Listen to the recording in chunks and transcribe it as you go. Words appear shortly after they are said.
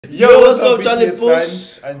Yo, what's up, Charlie BTS Puth?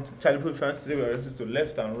 fans and Charlie Puth fans? Today we are listening to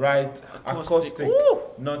Left and Right Acoustic,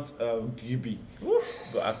 not UB,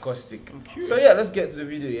 but Acoustic. So yeah, let's get to the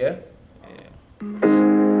video. Yeah.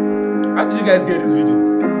 How did you guys get this video?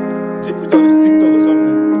 Did you put it on this TikTok or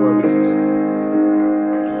something? Probably TikTok.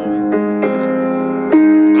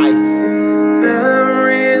 Ice.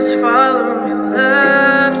 Memories follow me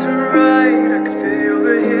left and right. I can feel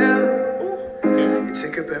over here. Okay. You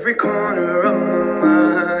take up every corner of my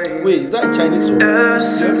mind. Wait, is that a Chinese song? Ever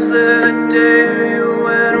since the day you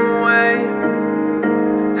went away,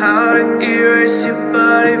 how to erase your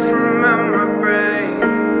body from my brain.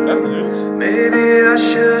 That's the lyrics. Maybe I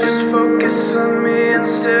should just focus on me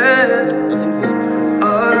instead. I think it's different.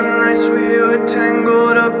 All the nights we were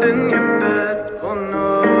tangled up in your bed. Oh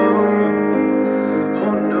no,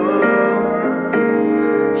 oh no,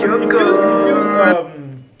 you're It gone. feels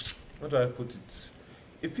what do I put it?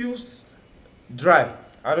 It feels dry.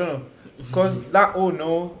 I don't know. Because that oh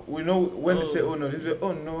no, we know when they say oh no, they say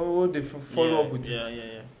oh no, they follow up with it.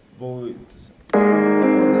 Yeah. But it's,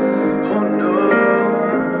 Oh no,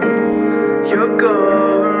 you're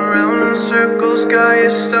going round in circles, got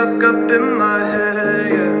you stuck up in my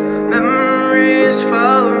head, yeah. Memories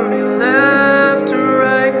follow me left and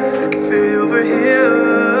right. I can feel you over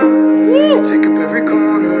here. You take up every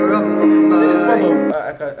corner of my mind. see this part of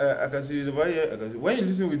I can see the right here. When you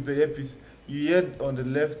listen with the earpiece, you hear on the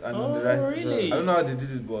left and on the right. Really? I don't know how they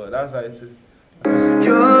did it, but that's how it is.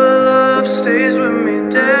 Your love stays with me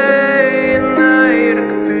day and night. I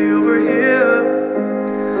can feel you over here.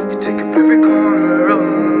 You take up every corner of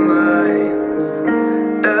my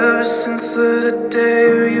mind. Ever since the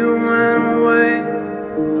day you went away,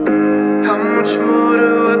 how much more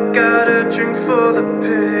do I gotta drink for the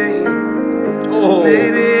pain? Oh,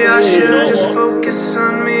 Maybe I should just focus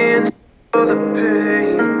on me instead of the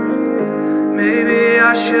pain. Maybe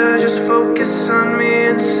I should just focus on me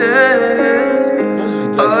instead.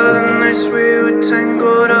 All the nights we were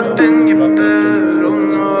tangled up in your bed. Oh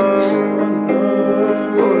no,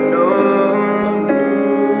 oh no,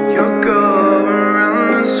 you're going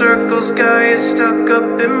round in circles, got you stuck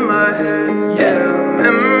up in my head. Yeah,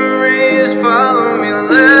 memories follow me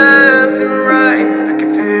left and right. I can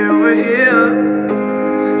feel you over here.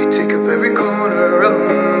 You take up every corner of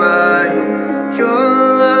my mind. Your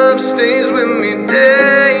love stays with me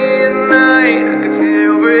day and night. I can feel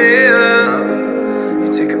you over here.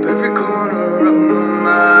 You take up every corner of my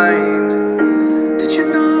mind. Did you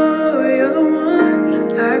know you're the one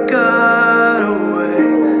that got away?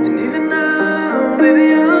 And even now,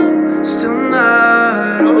 baby, I'm still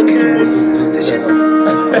not okay. Did you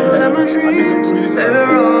know that my dreams,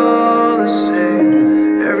 they're all the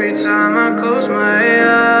same? Every time I close my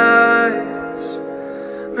eyes,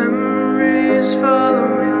 memories follow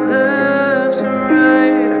me left and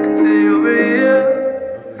right. I can feel you over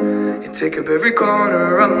here. You take up every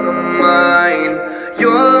corner of my mind.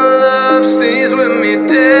 Your love stays with me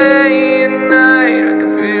day and night. I can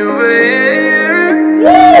feel you over here.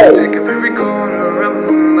 You take up every corner of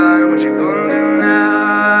my mind. What you gonna do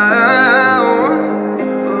now?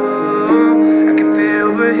 Oh, I can feel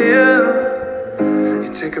you over here. You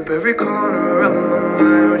take up every corner of my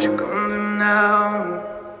mind. What you gonna do now?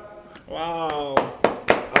 Wow.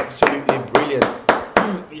 absolutely brilliant.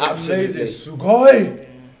 Amazing, Sugoi.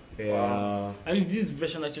 Wow. I mean, this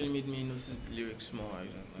version actually made me notice the lyrics more.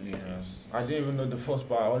 I didn't even know the first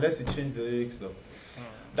part unless it changed the lyrics though.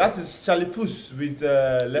 That is Charlie Puth with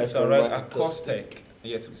Left and Right Acoustic.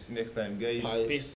 Yeah, to see next time, guys. Nice. Peace.